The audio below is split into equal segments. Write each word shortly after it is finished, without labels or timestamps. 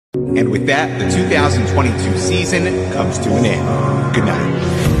And with that, the 2022 season comes to an end. Good night.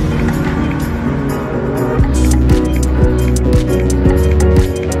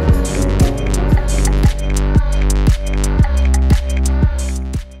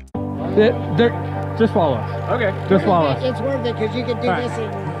 Just follow us. Okay. Just follow us. It's worth it because you could do this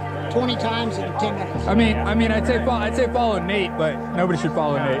in 20 times in 10 minutes. I mean, I'd say follow Nate, but nobody should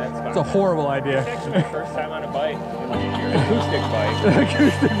follow Nate. It's a horrible idea. It's actually my first time on a bike, an acoustic bike.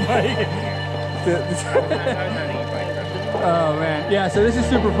 Acoustic bike. Oh man, yeah. So this is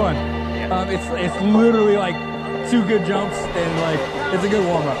super fun. It's literally like 2 good jumps and like it's a good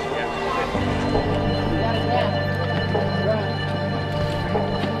warm up.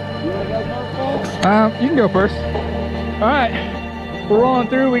 You can go first. All right, we're rolling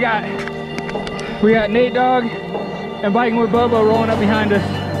through. We got Nate Dogg and Biking with Bobo rolling up behind us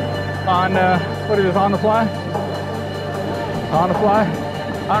on what is this? On the fly? On the fly?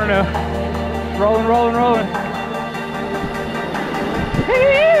 I don't know. Rolling.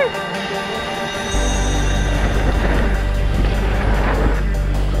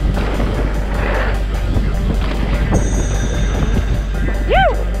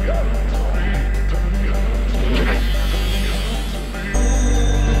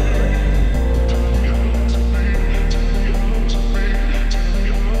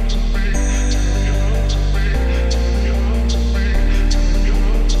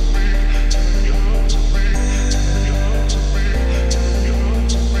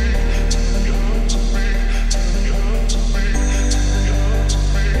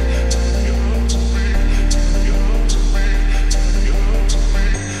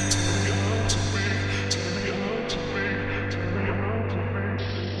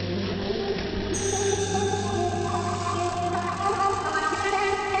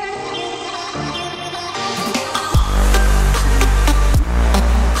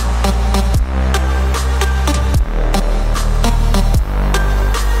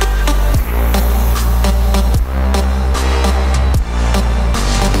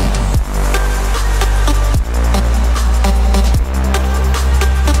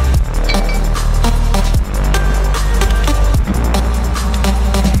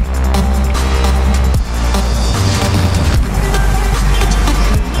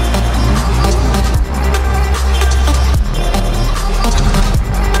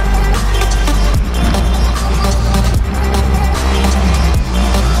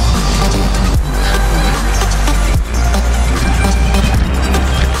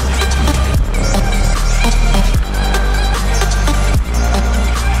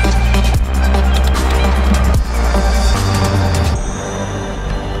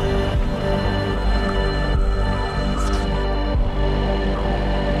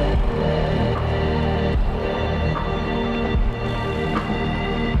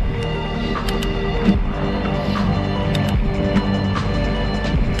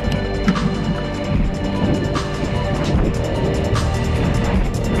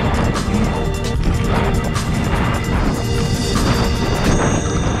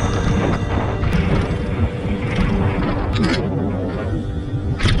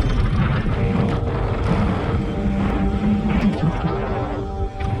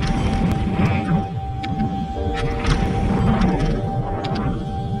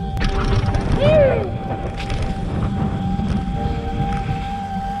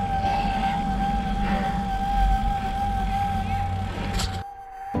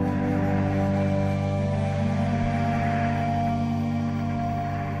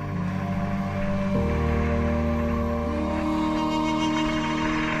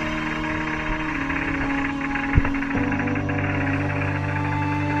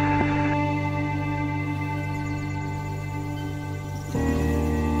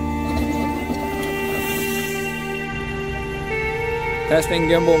 Testing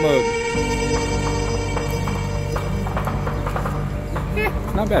gimbal mode.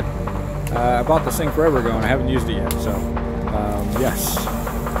 Not bad. I bought this thing forever ago and I haven't used it yet, so yes.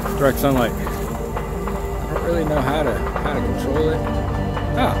 Direct sunlight. I don't really know how to control it.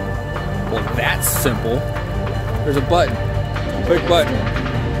 Oh, well that's simple. There's a button. Quick button.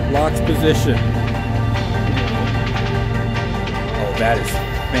 Locks position. Oh, that is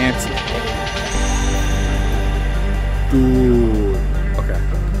fancy. Dude. Okay,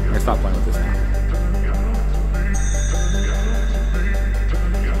 I'm gonna stop playing with this now.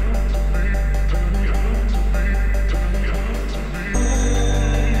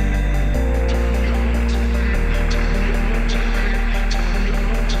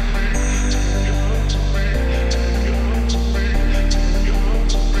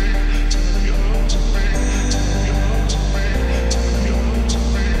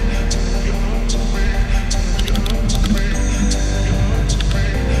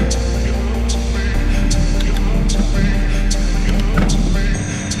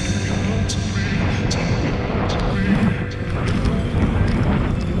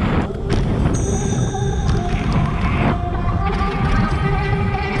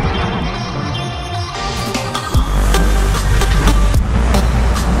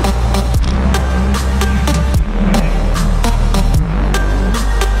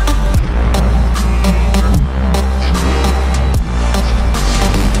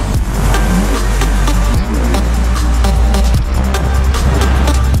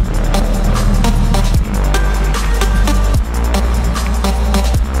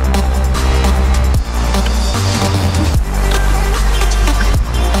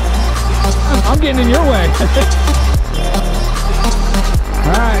 getting in your way.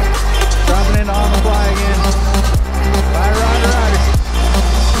 All right, dropping into on the fly again. Rider, rider, rider.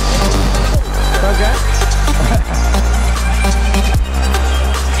 Okay.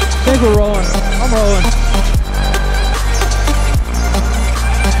 I think we're rolling. I'm rolling.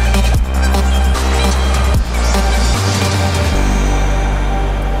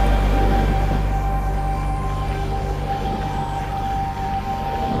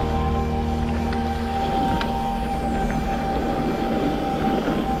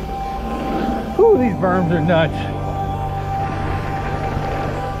 Ooh, these berms are nuts.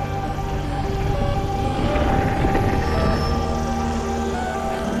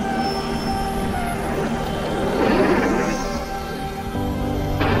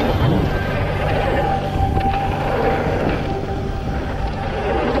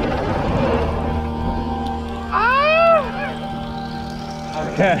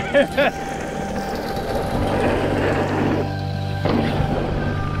 Okay.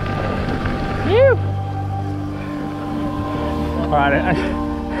 Phew. All right.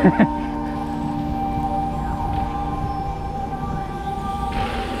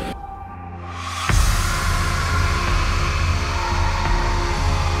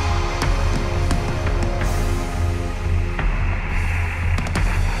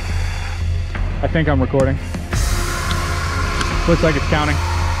 I think I'm recording. Looks like it's counting.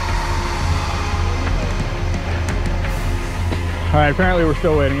 All right, apparently we're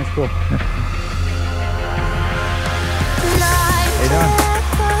still waiting. It's cool. Hey, Don.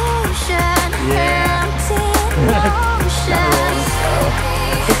 Yeah.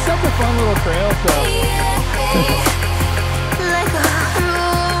 It's such a fun little trail, so.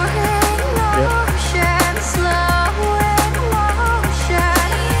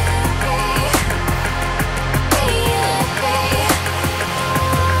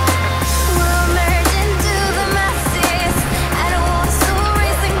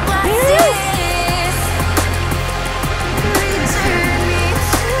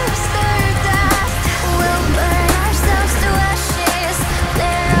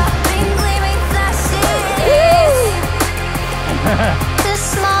 The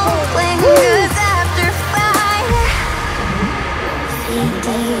smoke lingers after fire,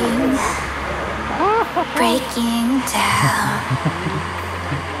 fading, breaking down.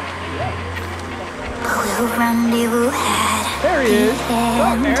 But we'll rendezvous at There he is. What's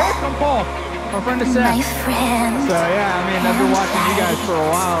up, Eric? I'm Paul. My friend is Seth. my friend. So yeah, I mean, I've been watching you guys for a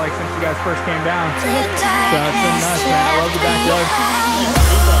while, like since you guys first came down. So it's been nuts, man. I love the backyard.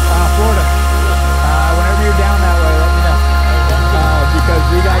 Florida. Whenever you're down that way, let me know. Because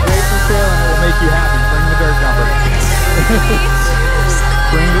we got great for sale and it will make you happy. Bring the dirt jumper.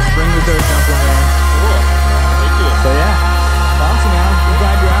 bring the dirt jumper, man. Cool. Thank you. So yeah, it's awesome, man. I'm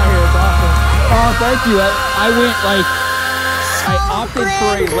glad you're out here. It's awesome. Oh, thank you. I went like, I opted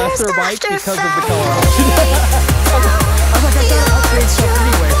for a lesser bike because of the color option. I was like, I gotta upgrade stuff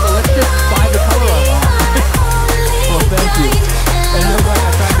anyway, so let's just buy the color I want. Well, thank you. And it was like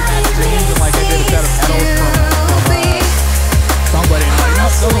I tried to match greens and like I did a set of pedals from somebody. And I'm like, no,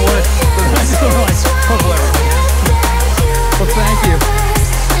 it doesn't work. So then I just went like, oh, whatever. Well, thank you.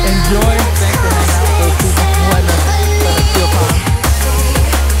 Enjoy. Thanks for hanging out with those people. Let us feel calm.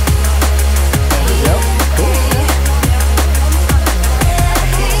 Yep. Cool.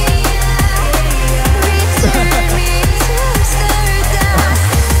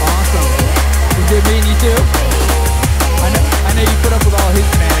 Awesome. It's good meeting you too. I know you put up with all his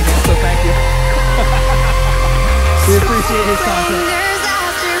shenanigans, so thank you. We appreciate his content.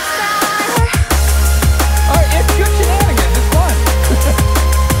 Alright, it's good shenanigans. It's fun.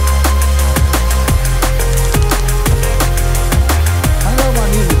 I don't know if my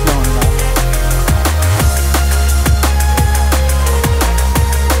music's going or not.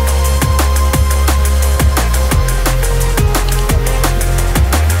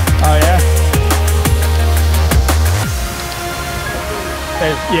 Oh yeah?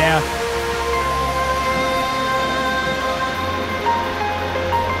 Yeah.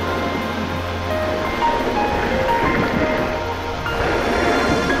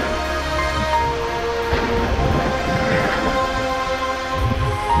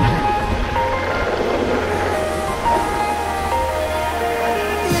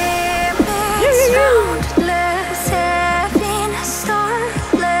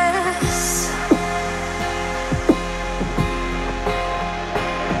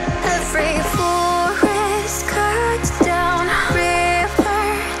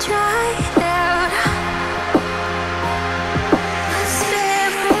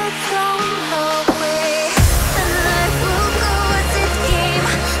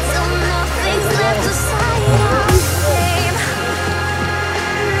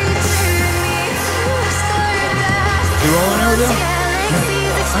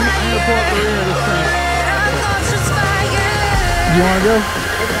 gonna pull up the rear of this train. You wanna go?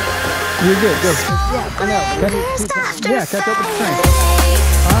 You're good, go. Yeah, I know. Yeah, catch up with the train.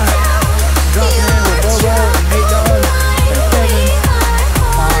 Alright. Dropping in with Bobo, $8, and Kevin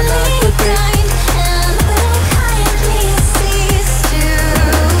on clickbait.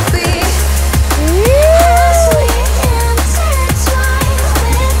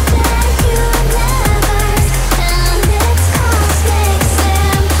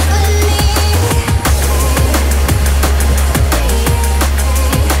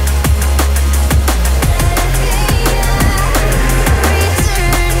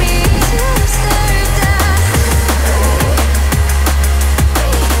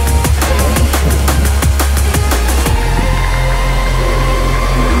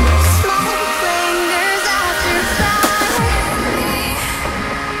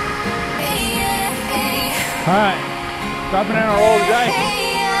 Alright, dropping in our roll today.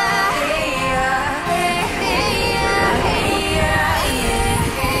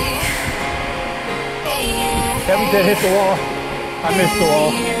 Kevin said hit the wall. I missed the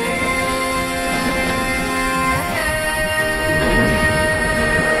wall.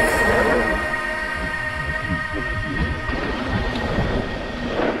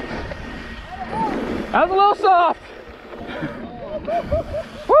 That was a little soft.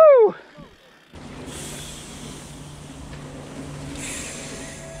 Woo!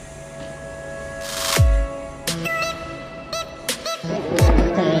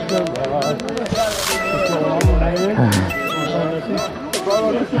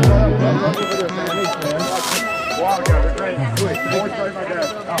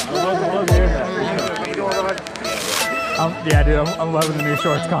 Yeah, dude, I'm loving the new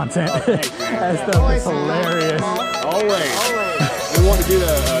shorts content. That stuff is hilarious. Always. We want to do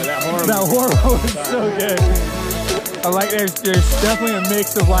that horror. That horror was so good. I like there's definitely a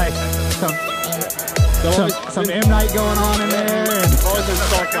mix of like some M Night going on in there. And Always been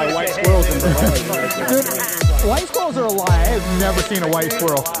stalked by white squirrels in the dude, white squirrels are a lie. I've never seen a white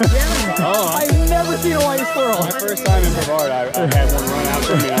squirrel. Oh, I've never seen a white squirrel. my first time in Brevard, I had one run out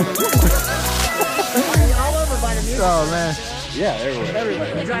from me. All over by the music. Oh man. Yeah,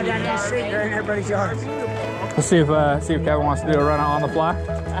 everywhere. You drive down the street, they're in everybody's yard. Let's see if Kevin wants to do a run on the fly. We're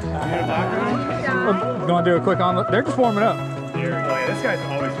gonna do a quick on the. They're just warming up. This guy's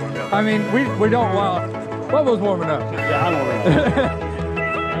always warmed up. I mean, we don't. Bobo's warming up. Yeah, I'm warming up.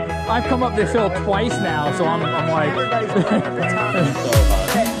 I've come up this hill twice now, so I'm like.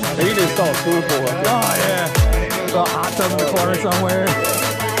 They need to install a swimming pool up there. Oh yeah. The hot tub in the corner somewhere.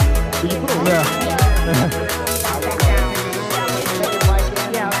 Yeah.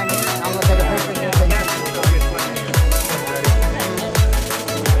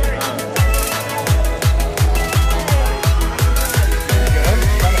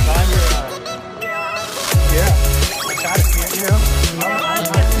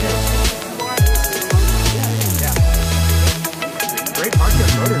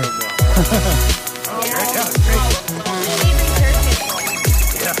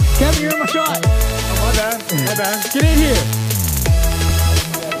 Kevin, you're in my shot. Oh, my bad. My bad. Get in here.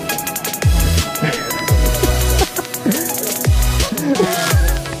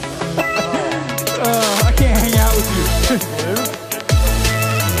 I can't hang out with you.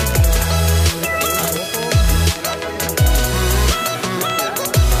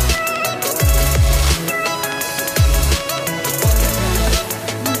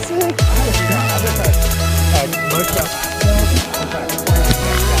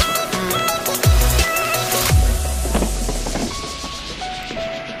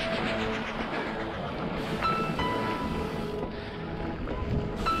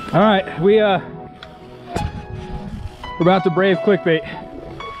 All right, we're about to brave clickbait.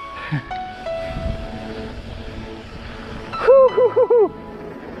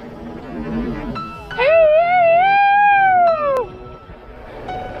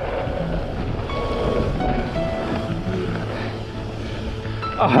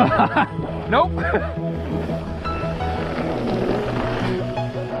 Nope.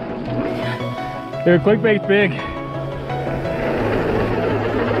 Dude, clickbait's big.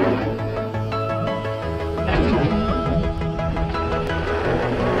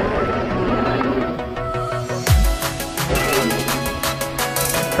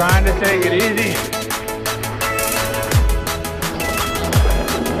 Trying to take it easy.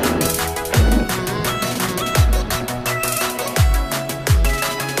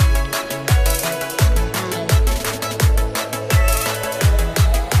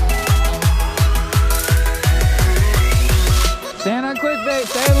 Stand on clickbait,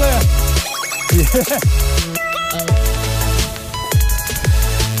 stay lift. Yeah.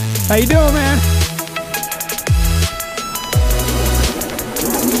 How you doing, man?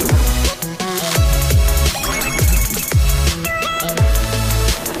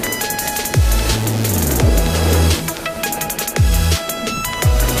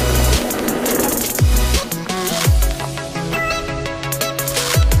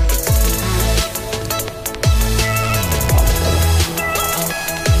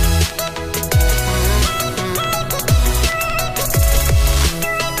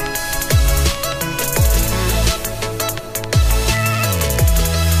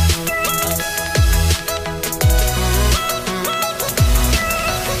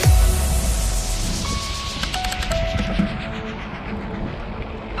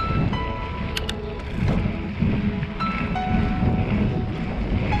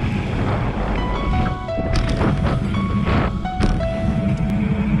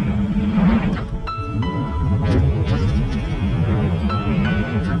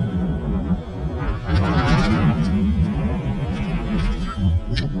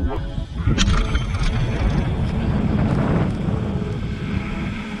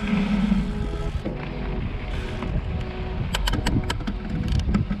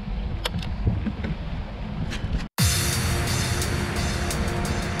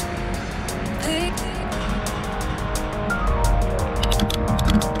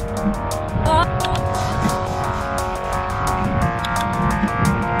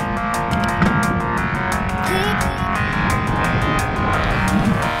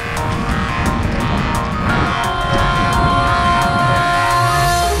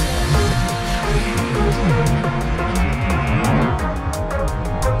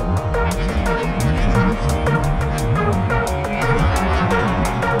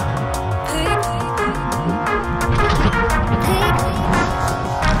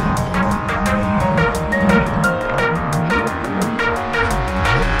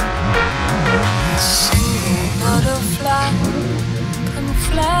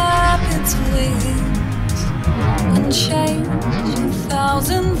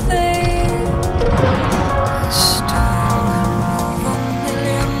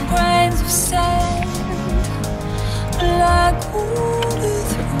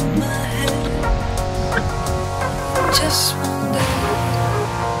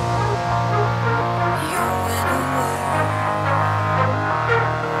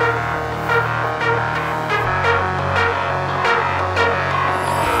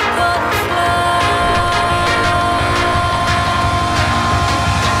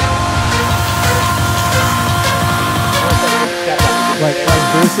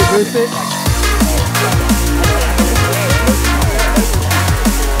 Boost it.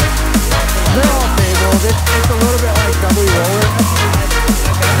 They're all tabled. It's a little bit like double roller.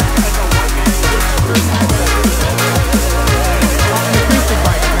 An acoustic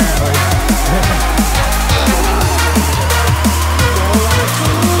bike, apparently.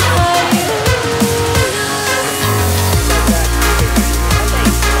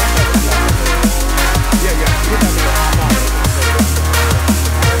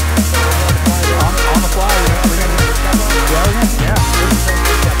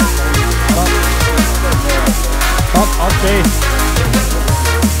 I'll chase.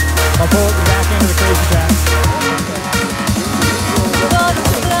 I'll pull at the back end of the crazy path.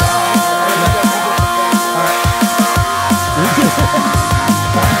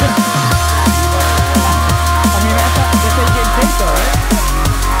 I mean, that's how you get chased though, right?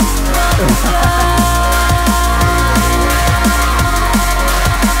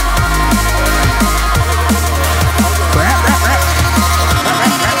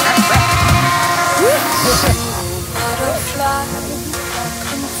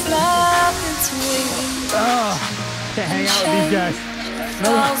 Oh, can't hang out with these guys.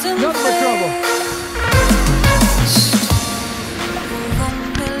 Nothing but trouble.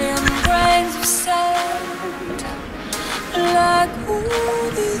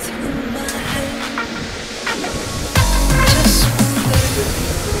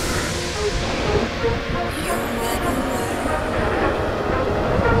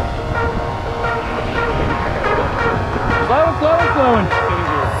 Flowing.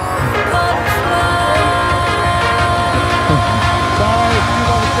 Sorry, keep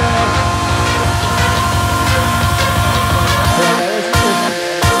on the trail.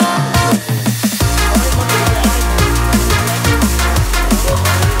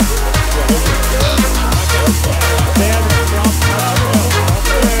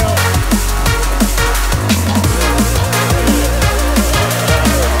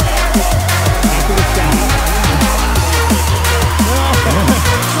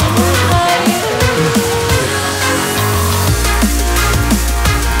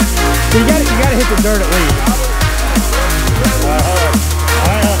 the dirt at least.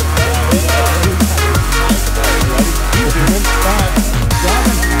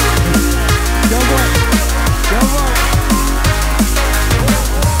 Go for it. Go for it.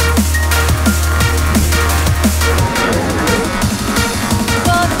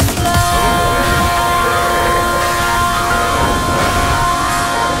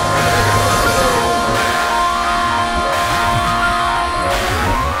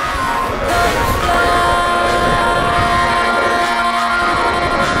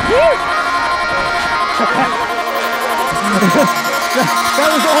 That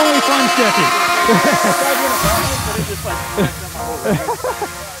was only fun, Steffi.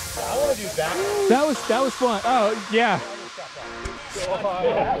 That was fun. Oh yeah.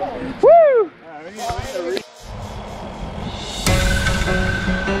 Woo!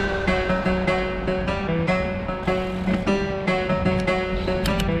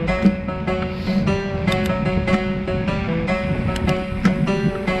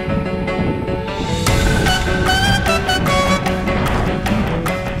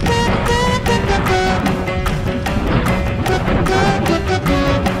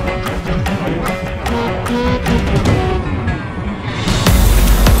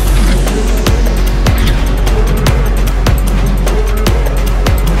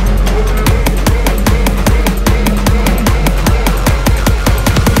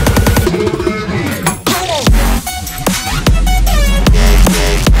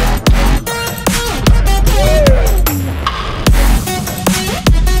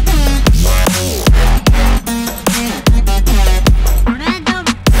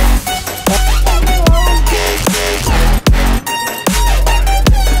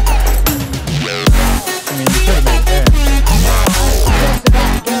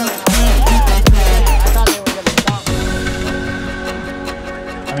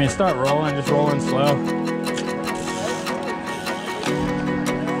 Start rolling, just rolling slow. What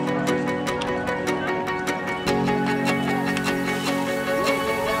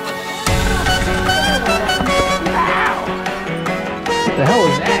the hell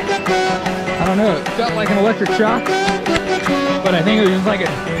was that? I don't know. It felt like an electric shock, but I think it was just like a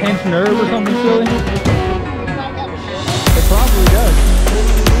pinched nerve or something silly. It probably does.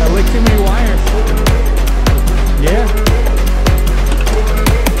 I licked too many wires. Yeah.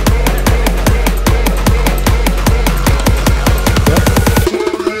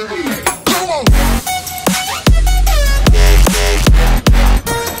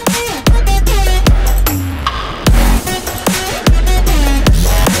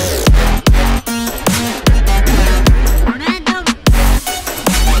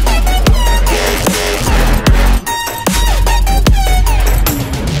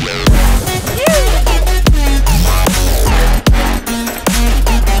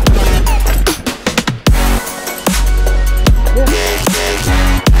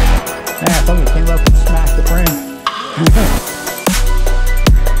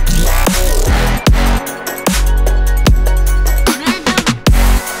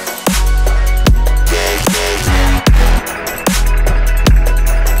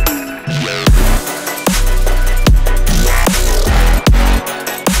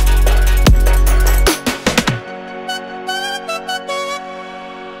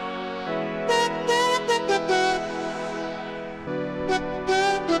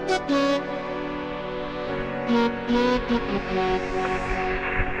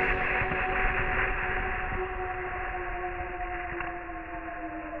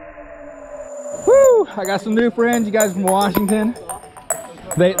 Woo! I got some new friends, you guys from Washington.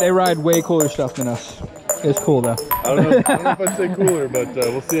 They ride way cooler stuff than us. It's cool though. I don't know if I'd say cooler, but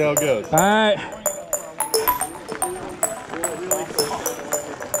we'll see how it goes. All right.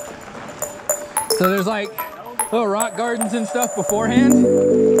 So there's like little rock gardens and stuff beforehand,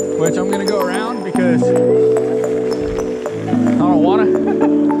 which I'm gonna go around because I don't wanna.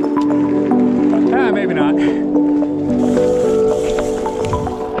 Maybe not.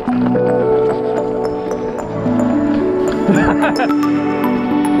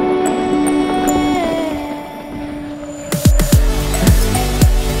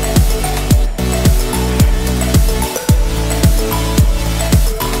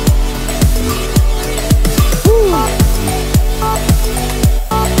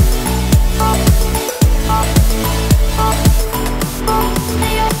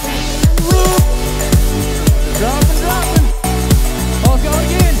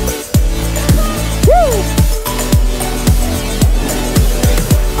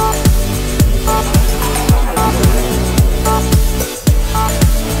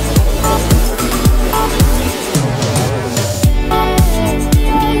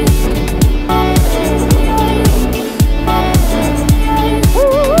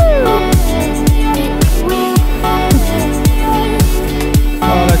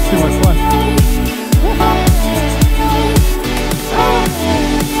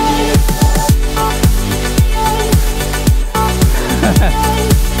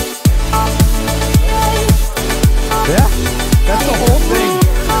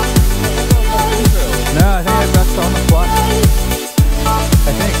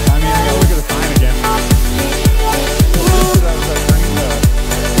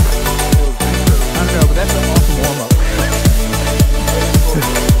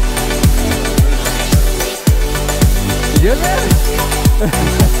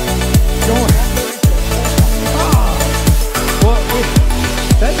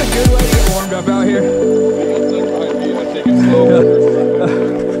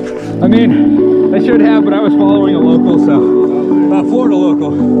 but I was following a local, so a Florida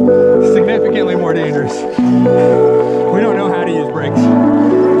local. Significantly more dangerous. We don't know how to use brakes.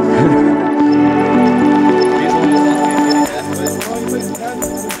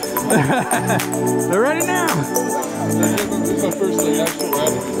 They're ready now. This is my first actual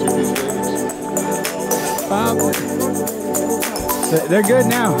ride with the 2-piece. They're good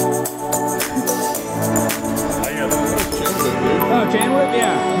now. Oh, chain whip?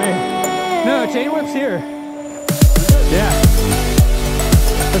 Yeah. Maybe. No, chain whip's here. Yeah.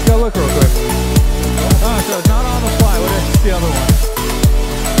 Let's go look real quick. Oh, so it's not on the fly. What is the other one?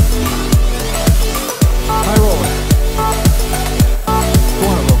 High roller.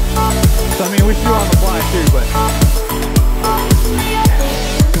 One of them. So, I mean, we should do on the fly too, but.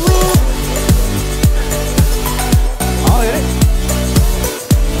 I'll hit it.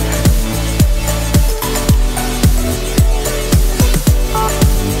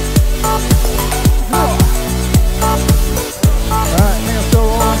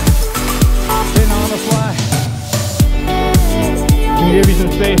 Give you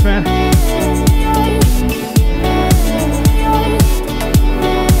some space, man.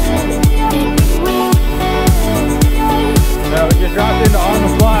 So we just dropped into on the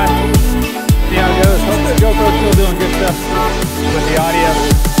fly. See how it goes. Hope the GoPro's still doing good stuff with the audio.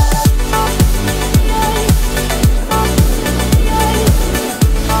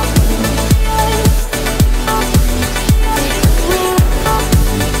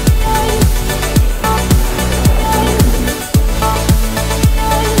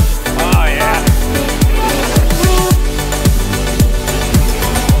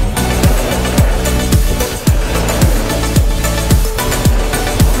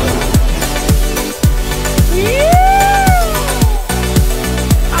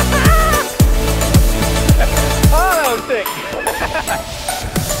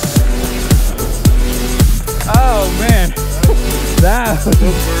 Oh man,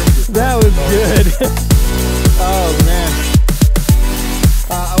 that was good. Oh man,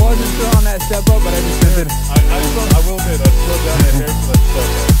 I wasn't sure on that step up, but I just sent it. I will admit, I slowed down that hair for that step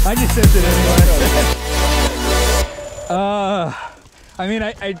up. I just sent it anyway. I mean,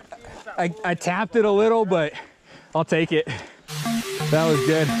 I tapped it a little, but I'll take it. That was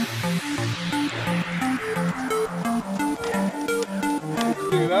good.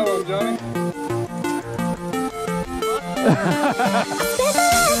 Look at that one, Johnny.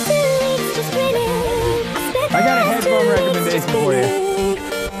 I got a headphone recommendation for you.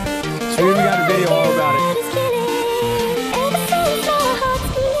 I even got a video all about it.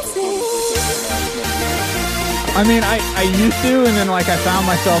 I mean, I used to, and then like I found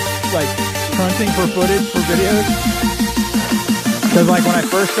myself like crunching for footage for videos. Because like when I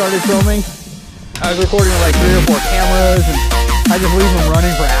first started filming, I was recording with like 3 or 4 cameras, and I just leave them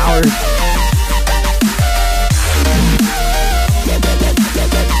running for hours.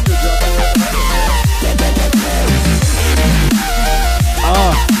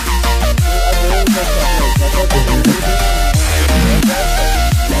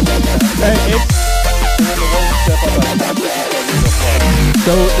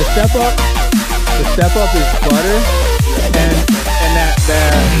 So the step up is butter, and that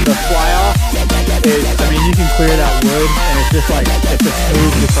the fly off is, I mean, you can clear that wood, and it's just like, it's a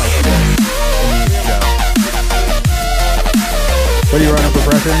smooth, just like this, and you just go. What are you running for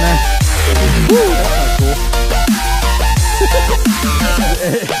pressure in there? Woo, that's not cool.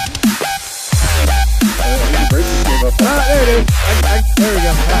 There it is. There we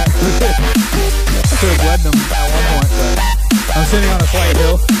go. I could have led them at one point, but I'm sitting on a slight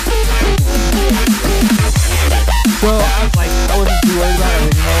hill. So I wasn't too worried about it. I was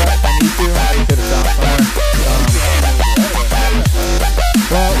like, you know what? If I need to, I could have stopped somewhere.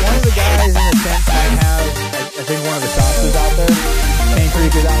 Well, one of the guys in the tent might have, I think one of the shops is out there. Cane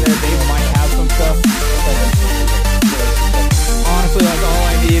Creek is out there. They might have some stuff. Honestly, like all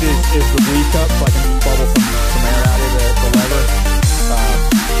I need is the bleed cup so I can bubble some air out of the lever.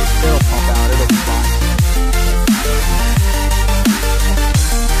 It'll pump out. It'll be fine.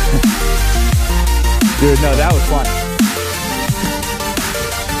 Dude, no, that was fun.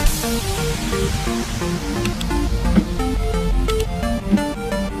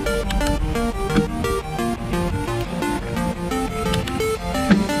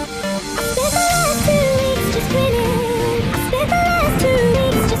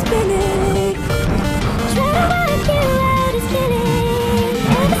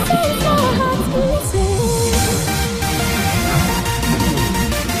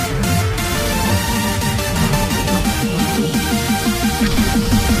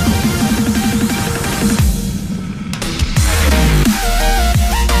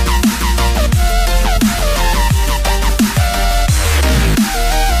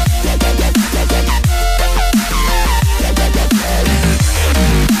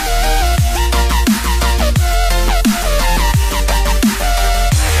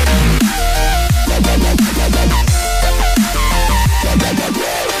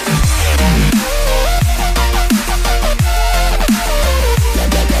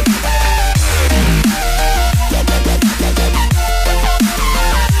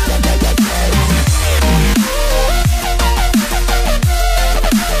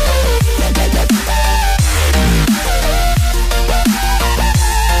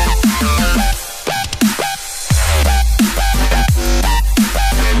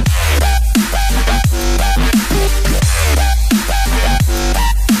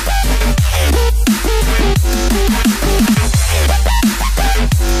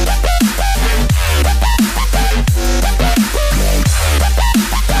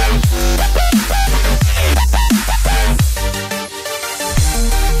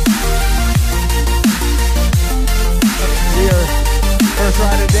 First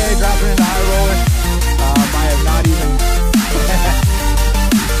ride of the day, dropping into high roller. I have not even.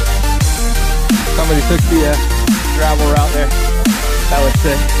 Somebody took the gravel route there. That was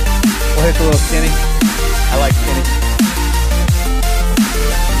sick. We'll hit the little skinny. I like skinny.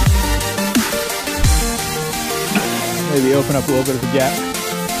 Maybe open up a little bit of a gap.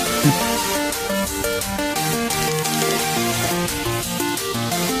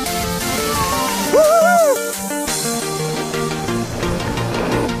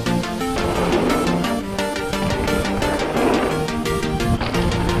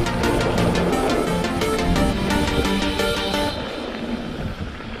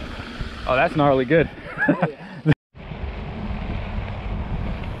 Oh, that's gnarly good.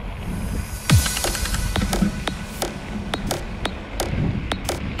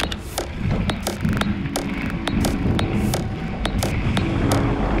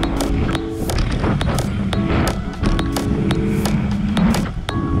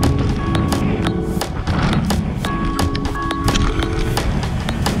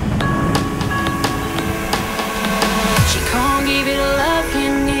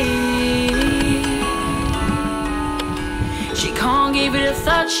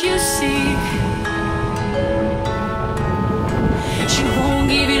 You seek. She won't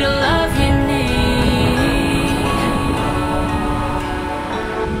give you the love you need,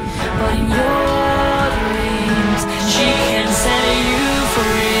 but in your dreams she can set you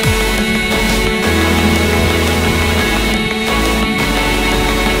free.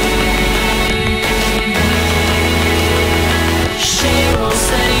 She will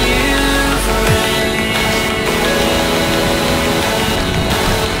set you free.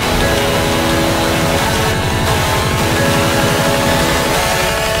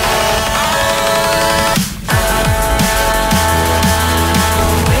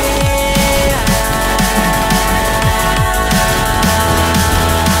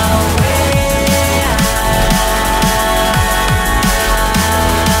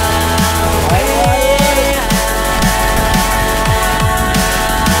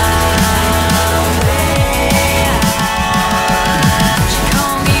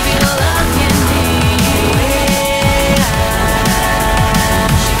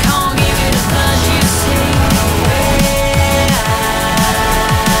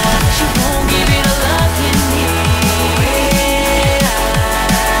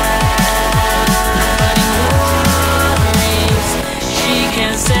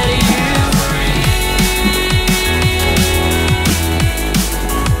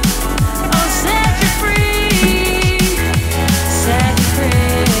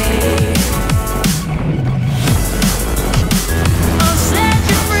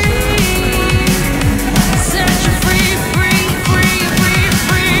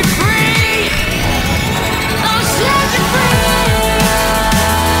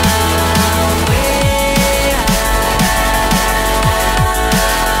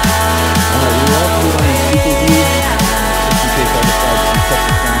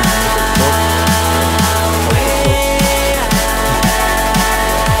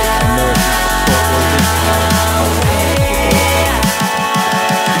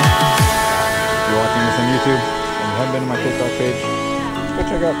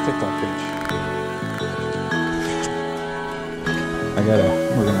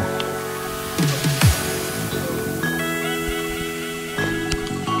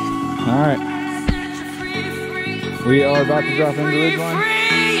 Alright. We are about to drop into Ridgeline.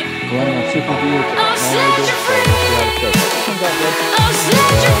 We're running on super view. Comes out good.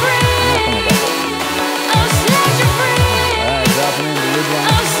 Alright, dropping into Ridgeline.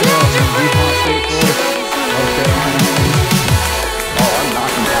 DuPont State Forest. North Carolina. Oh, I'm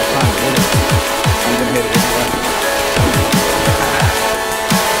knocking that time. I'm gonna hit it anyway.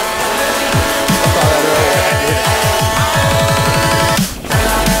 I saw that earlier. I had to hit it.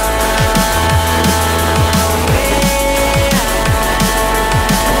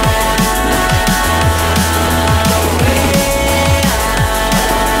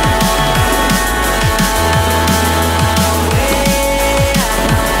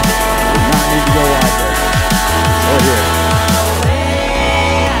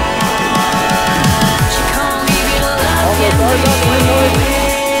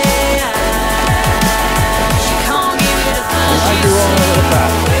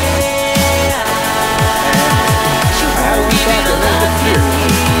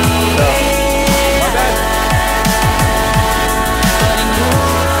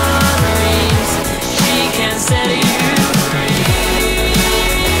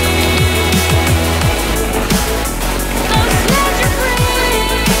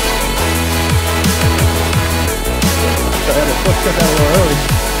 Cut that a little early.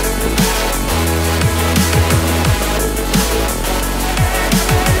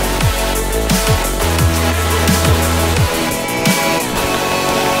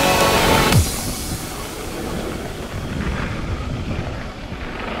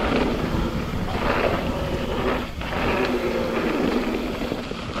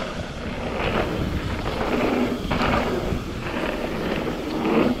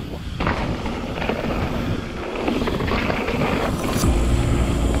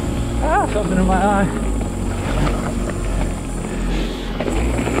 something in my eye.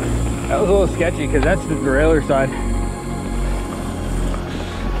 That was a little sketchy because that's the derailleur side.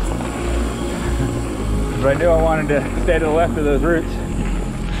 But I knew I wanted to stay to the left of those roots.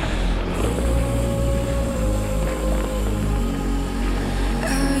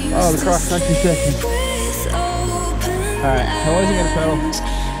 Oh, the cross country section. Alright, I wasn't going to pedal.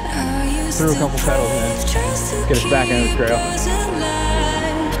 Threw a couple pedals in. Get us back into the trail.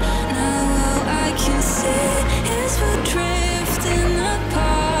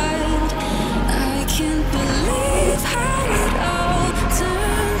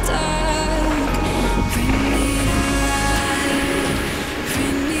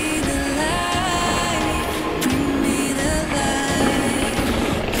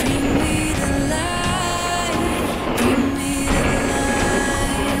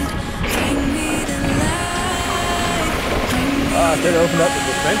 I could have opened up the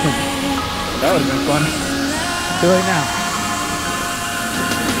suspension. That would have been fun. Too late now.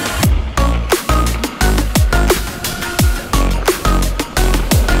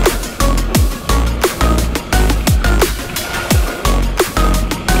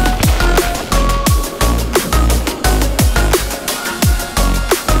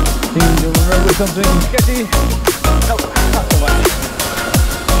 Seem to remember something sketchy. Nope, not so much.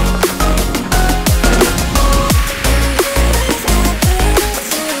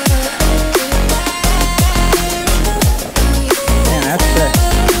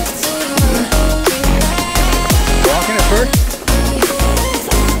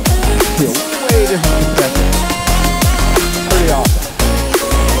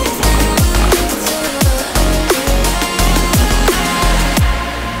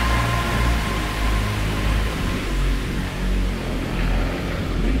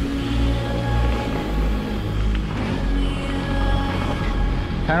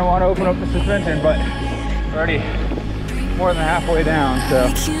 Kind of want to open up the suspension, but we're already more than halfway down, so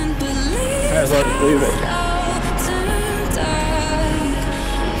might as well just leave it.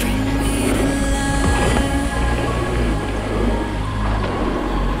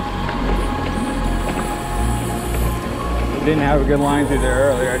 Didn't have a good line through there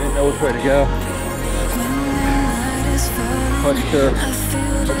earlier. I didn't know which way to go. Wasn't sure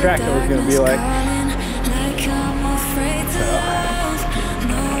what traction was going to be like.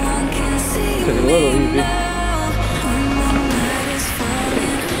 Took it a little easy.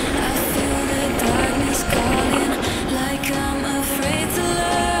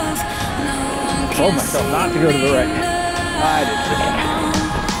 Told myself not to go to the right. I did too.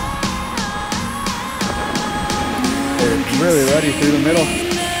 They're really ruddy through the middle.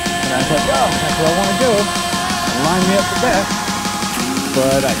 And I thought, oh, that's what I want to do. Line me up the best.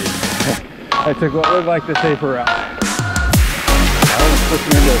 But I didn't. I took what looked like the safer route. I was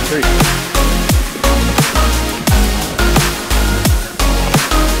pushing into a tree.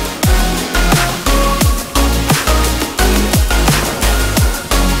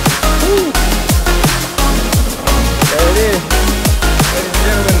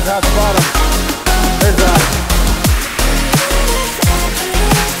 Top to bottom. There's that.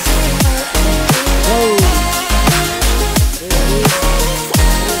 Whoa.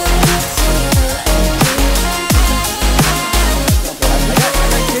 I got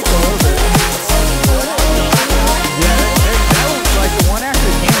kicked a little bit. Yeah, that was like the one after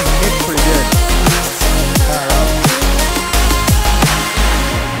the cannon kicked pretty good.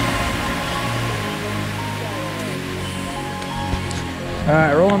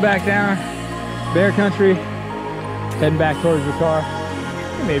 Alright, rolling back down, bear country, heading back towards the car.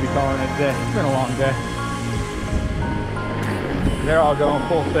 We may be calling it a day. It's been a long day. They're all going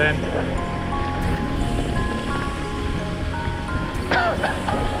full send.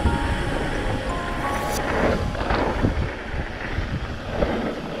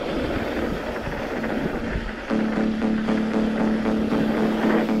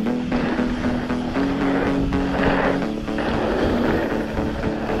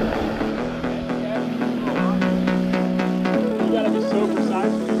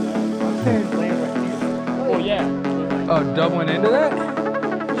 Oh, doubling into that?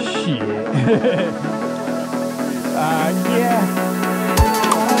 Shit. Yeah.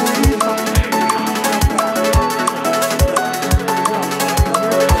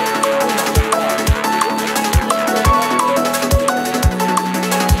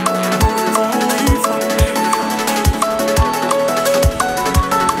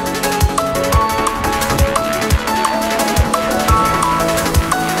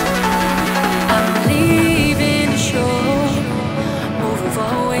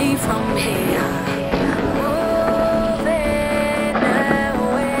 From here, moving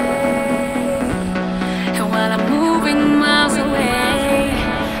away.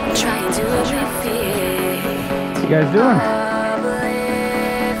 guys doing?